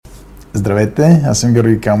Здравейте, аз съм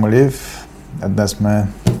Георги Камалиев. Днес сме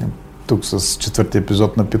тук с четвърти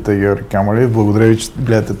епизод на Питай Георги Камалиев. Благодаря ви, че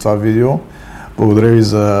гледате това видео. Благодаря ви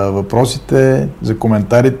за въпросите, за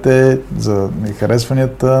коментарите, за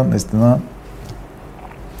харесванията. Наистина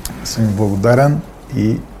съм благодарен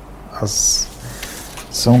и аз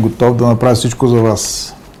съм готов да направя всичко за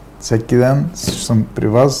вас. Всеки ден съм при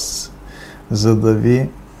вас, за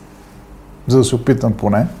да се опитам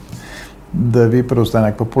поне да ви предоставя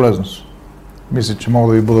някаква полезност. Мисля, че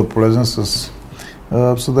мога да ви бъда полезен с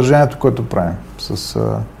съдържанието, което правим, с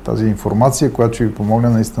тази информация, която ще ви помогне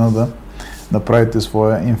наистина да направите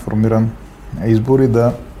своя информиран избор и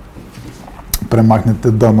да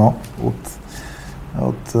премахнете дъно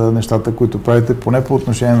от нещата, които правите, поне по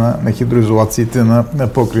отношение на хидроизолациите на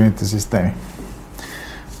покривните системи.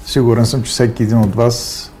 Сигурен съм, че всеки един от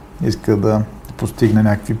вас иска да постигне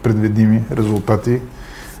някакви предвидими резултати,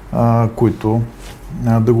 които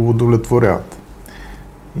да го удовлетворяват.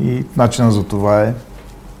 И начинът за това е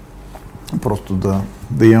просто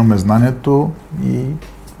да имаме знанието и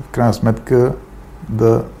в крайна сметка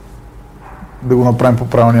да го направим по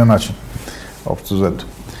правилния начин. Общо взето.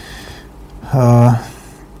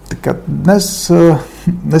 Така, днес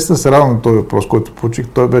се радвам на този въпрос, който получих.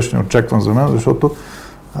 Той беше неочакван за мен, защото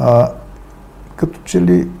като че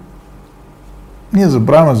ли ние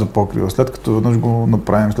забравяме за покрива, след като веднъж го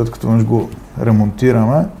направим, след като веднъж го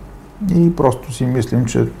ремонтираме и просто си мислим,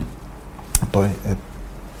 че той е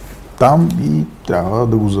там и трябва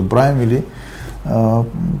да го забравим или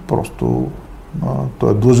просто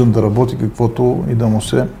той е длъжен да работи каквото и да му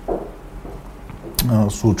се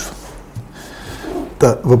случва.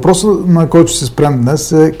 Въпросът, на който ще се спрем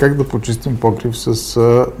днес, е как да почистим покрив с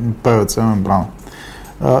ПВЦ мембрана.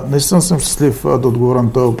 Наистина съм щастлив да отговоря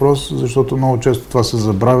на този въпрос, защото много често това се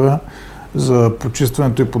забравя. За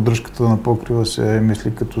почистването и поддръжката на покрива се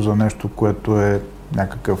мисли като за нещо, което е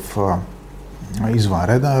някакъв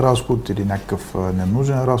извънреден разход или някакъв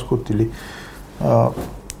ненужен разход или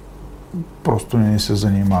просто не ни се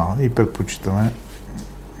занимава и предпочитаме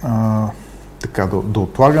така да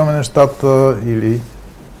отлагаме нещата или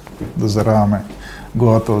да заравяме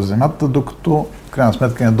главата в земята, докато в крайна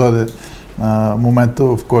сметка не дойде момента,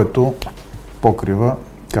 в който покрива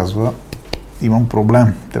казва: имам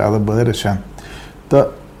проблем, трябва да бъде решен.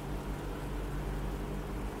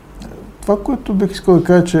 Това, което бих искал да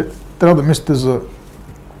кажа, че трябва да мислите за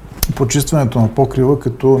почистването на покрива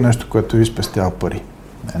като нещо, което ви спестява пари.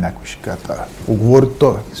 Някой ще каже: оговори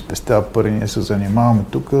той, спестява пари, ние се занимаваме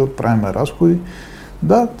тук, правиме разходи.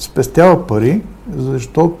 Да, спестява пари,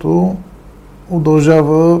 защото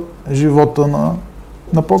удължава живота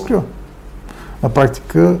на покрива. На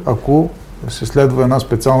практика, ако се следва една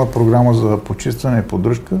специална програма за почистване и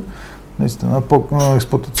поддръжка, наистина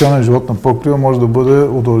експлоатационен живот на покрива може да бъде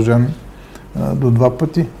удължен до 2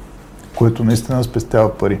 пъти, което наистина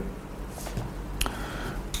спестява пари.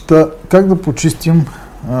 Как да почистим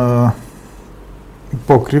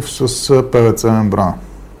покрив с ПВЦ мембрана?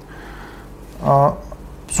 В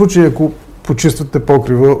случай, ако почиствате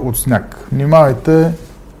покрива от сняг, внимавайте.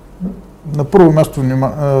 На първо място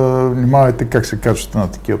внимавайте как се качвате на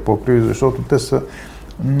такива покриви, защото те са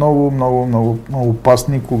много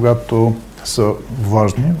опасни, когато са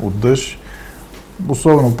влажни от дъжд.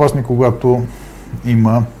 Особено опасни, когато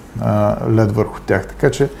има лед върху тях.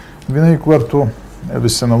 Така че винаги, когато ви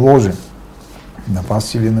се наложи на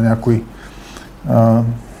вас или на някой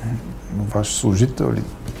ваш служител,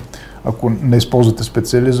 ако не използвате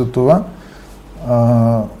специалист за това,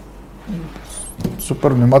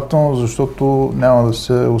 супер внимателно, защото няма да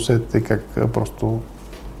се усетите как просто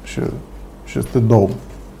ще сте долу.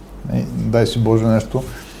 Дай си Боже нещо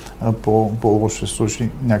по-лошо ще случи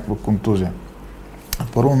някаква контузия.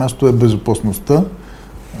 Първо място е безопасността,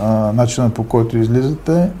 начинът по който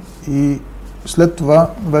излизате и след това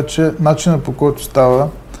вече начинът по който става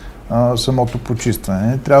самото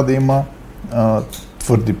почистване. Трябва да има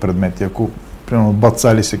твърди предмети. Ако примерно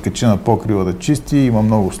бацали се качи на покрива да чисти, има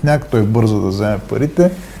много сняг, той бърза да вземе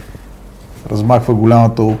парите, размахва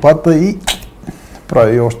голямата лопата и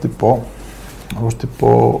прави още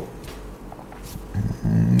по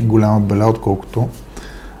голяма беля, отколкото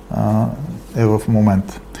е в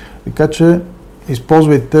момента. Така че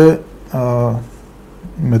използвайте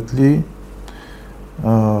метли,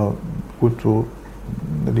 които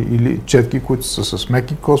или четки, които са с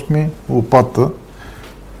меки косми, лопата,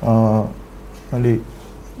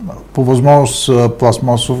 по възможност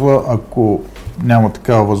пластмасова, ако няма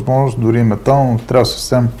такава възможност, дори метална, но трябва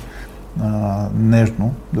съвсем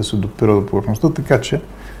нежно да се допира до повърхността, така че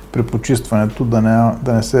при почистването да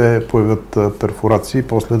не се появят перфорации и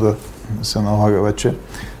после да се налага вече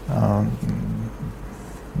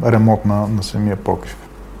ремонт на самия покрив.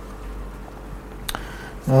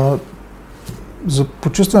 За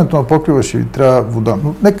почистването на покрива ще ви трябва вода.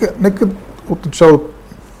 Но нека от начало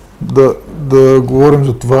да говорим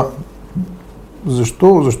за това.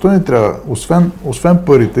 Защо ни трябва? Освен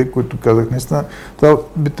парите, които казах, наистина, това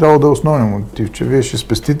би трябвало да е основен мотив, че вие ще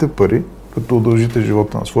спестите пари, като удължите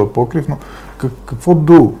живота на своя покрив, но какво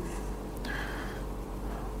друго?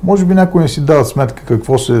 Може би някой не си дават сметка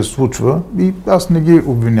какво се случва и аз не ги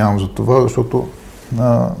обвинявам за това, защото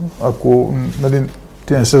ако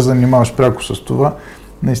ти не се занимаваш пряко с това,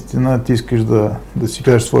 наистина ти искаш да си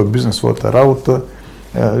гледаш своя бизнес, своята работа,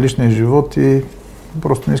 личния живот и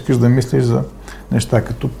просто не искаш да мислиш за неща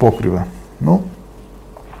като покрива. Но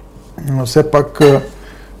все пак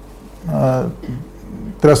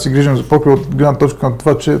трябва да се грижим за покрива от гледна точка на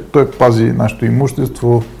това, че той пази нашето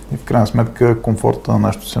имущество и в крайна сметка комфорта на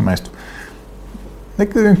нашето семейство.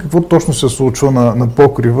 Нека да видим какво точно се случва на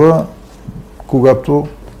покрива,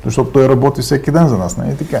 защото той работи всеки ден за нас,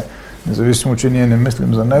 нали така? Независимо, че ние не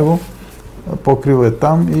мислим за него, покрива е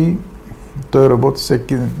там и той работи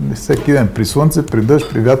всеки ден. При слънце, при дъжд,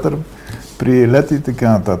 при вятър, при лето и така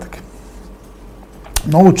нататък.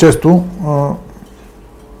 Много често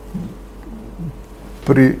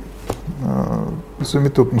при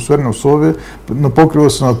самите атмосферни условия на покрива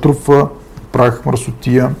се натрупва прах,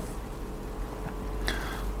 мръсотия.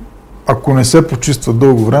 Ако не се почиства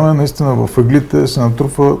дълго време, наистина в ъглите се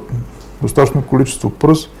натрупва достатъчно количество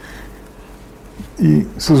пръст и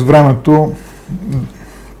с времето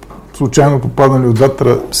случайно попаднали от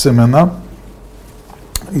вятъра семена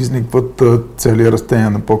изникват цели растения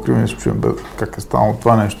на покрива и не се чуем как е станало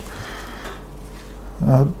това нещо.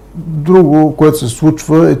 Друго, което се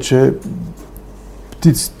случва е, че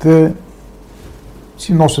птиците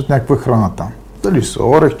си носят някаква храна там. Дали са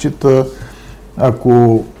орехчета,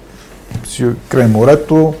 ако си край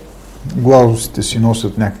морето, глазусите си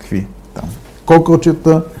носят някакви там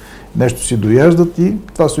кокълчета, нещо си дояждат и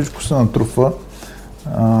това всичко се натрупва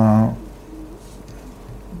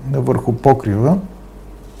върху покрива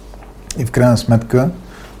и в крайна сметка,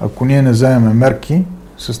 ако ние не вземем мерки,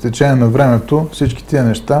 с течение на времето всички тия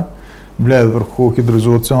неща влияят върху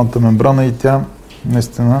хидроизолационната мембрана и тя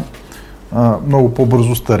наистина много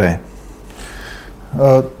по-бързо старее.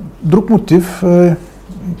 Друг мотив е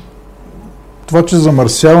това, че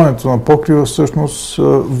замърсяването на покрива всъщност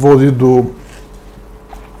води до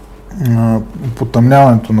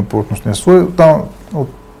потъмняването на повърхностния слой. От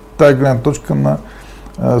тази гледна точка на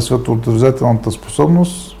светоотразителната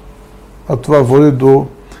способност, а това води до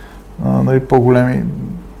по-големи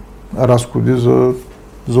разходи за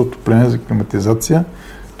отопление, за климатизация.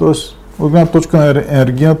 Тоест, от гледна точка на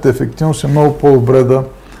енергийната ефективност е много по-добре да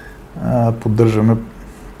поддържаме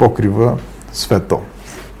покрива светъл.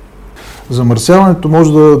 Замърсяването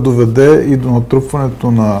може да доведе и до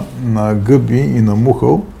натрупването на гъби и на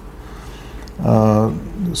мухъл.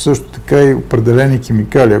 Също така и определени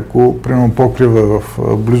химикали. Ако, примерно, покрива е в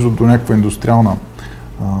близо до някаква индустриална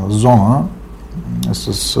зона,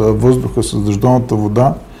 с въздуха, с дъждовната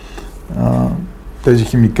вода, тези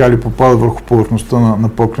химикали попадат върху повърхността на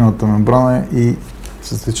покривната мембрана и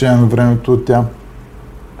с течение на времето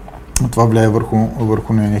това влияе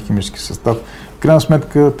върху нейния химически състав. В крайна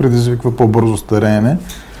сметка предизвиква по-бързо стареене.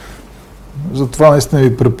 Затова наистина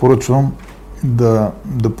ви препоръчвам да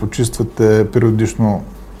почиствате периодично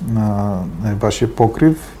вашия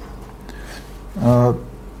покрив.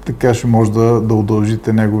 Така ще може да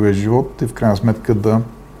удължите неговия живот и в крайна сметка да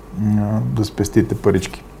спестите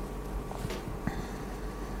парички.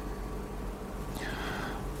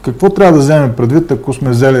 Какво трябва да вземем предвид, ако сме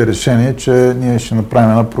взели решение, че ние ще направим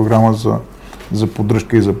една програма за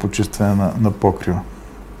поддръжка и за почистване на покрива?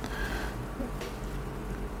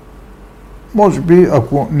 Може би,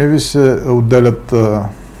 ако не ви се отделят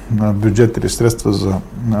бюджет или средства за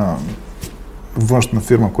външна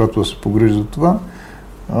фирма, която да се погрижи за това,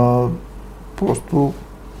 просто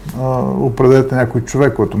определете някой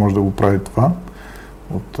човек, който може да го прави това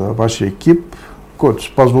от вашия екип, който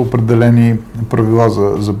спазва определени правила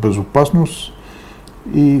за безопасност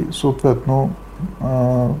и съответно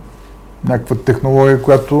някаква технология,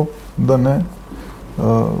 която да не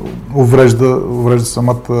уврежда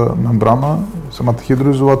самата мембрана, самата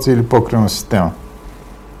хидроизолация или покривна система.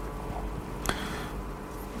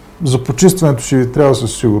 За почистването ще ви трябва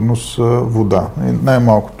със сигурност вода.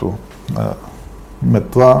 Най-малкото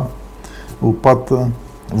метла, лопата,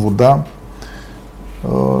 вода.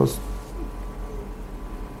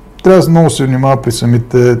 Трябва много се внимава при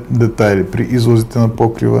самите детайли, при излазите на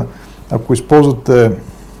покрива. Ако използвате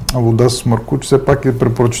вода с маркуч, все пак е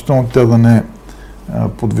препоръчително тя да не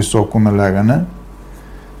под високо налягане,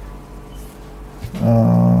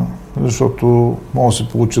 защото могат да се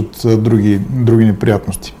получат други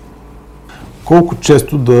неприятности. Колко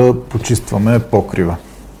често да почистваме покрива?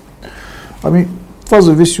 Това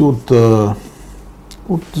зависи от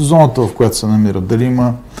зоната, в която се намира. Дали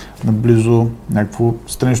има наблизо някакво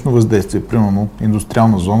странично въздействие, примерно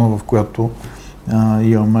индустриална зона, в която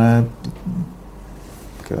имаме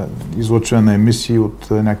излъчване на емисии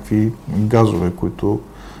от някакви газове, които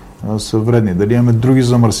са вредни. Дали имаме други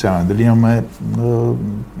замърсявания, дали имаме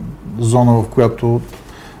зона, в която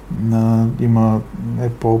е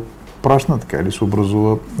по-прашна, или се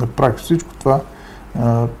образува прах. Всичко това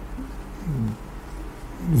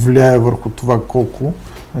влияе върху това колко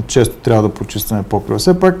често трябва да почистваме покрива.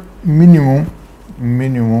 Все пак минимум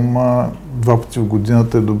 2 пъти в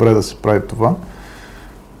годината е добре да се прави това.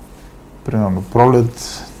 Примерно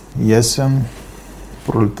пролет и есен,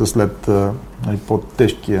 пролета след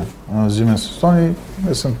по-тежкия зимен сезон и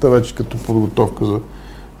есента вече като подготовка за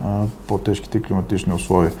по-тежките климатични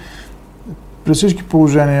условия. При всички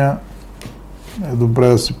положения е добре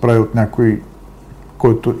да се прави от някой,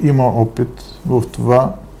 който има опит в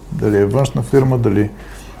това, дали е външна фирма, дали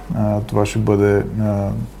това ще бъде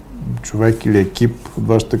човек или екип от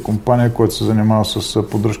вашата компания, който се занимава с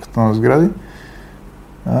поддръжката на сгради.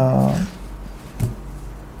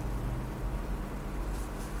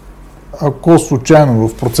 Ако случайно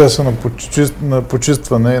в процеса на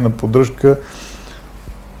почистване и на поддръжка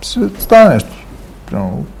стане нещо,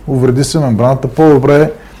 увреди се мембраната, по-добре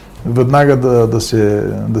е веднага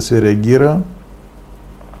да се реагира,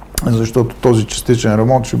 защото този частичен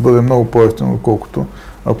ремонт ще бъде много по-евтин, отколкото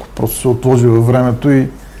ако просто се отложи във времето и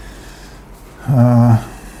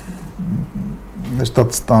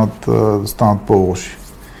нещата станат по-лоши.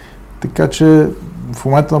 Така че в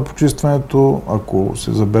момента на почистването, ако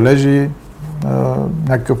се забележи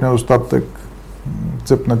някакъв недостатък,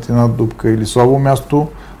 цепнатина, дупка или слабо място,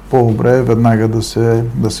 по-добре е веднага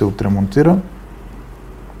да се отремонтира.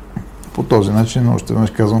 По този начин, още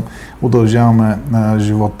веднъж казвам, удължаваме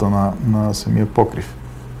живота на самия покрив.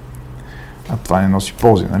 А това не носи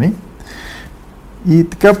ползи, нали? И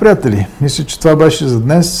така, приятели, мисля, че това беше за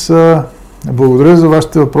днес. Благодаря за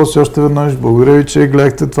вашите въпроси още веднъж. Благодаря ви, че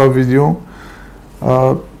гледахте това видео.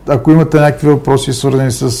 Ако имате някакви въпроси,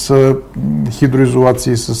 свързани с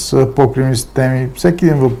хидроизолации, с покривни системи, всеки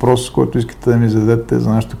един въпрос, който искате да ми зададете за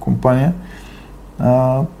нашата компания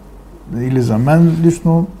или за мен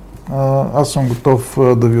лично, аз съм готов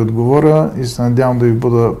да ви отговоря и се надявам да ви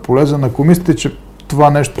бъда полезен. Ако мислите, че това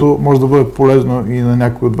нещо може да бъде полезно и на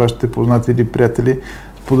някой от вашите познати или приятели,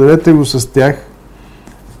 споделете го с тях.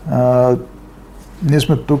 Ние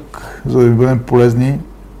сме тук, за да ви бъдем полезни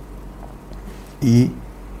и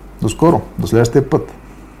до скоро, до следващия път.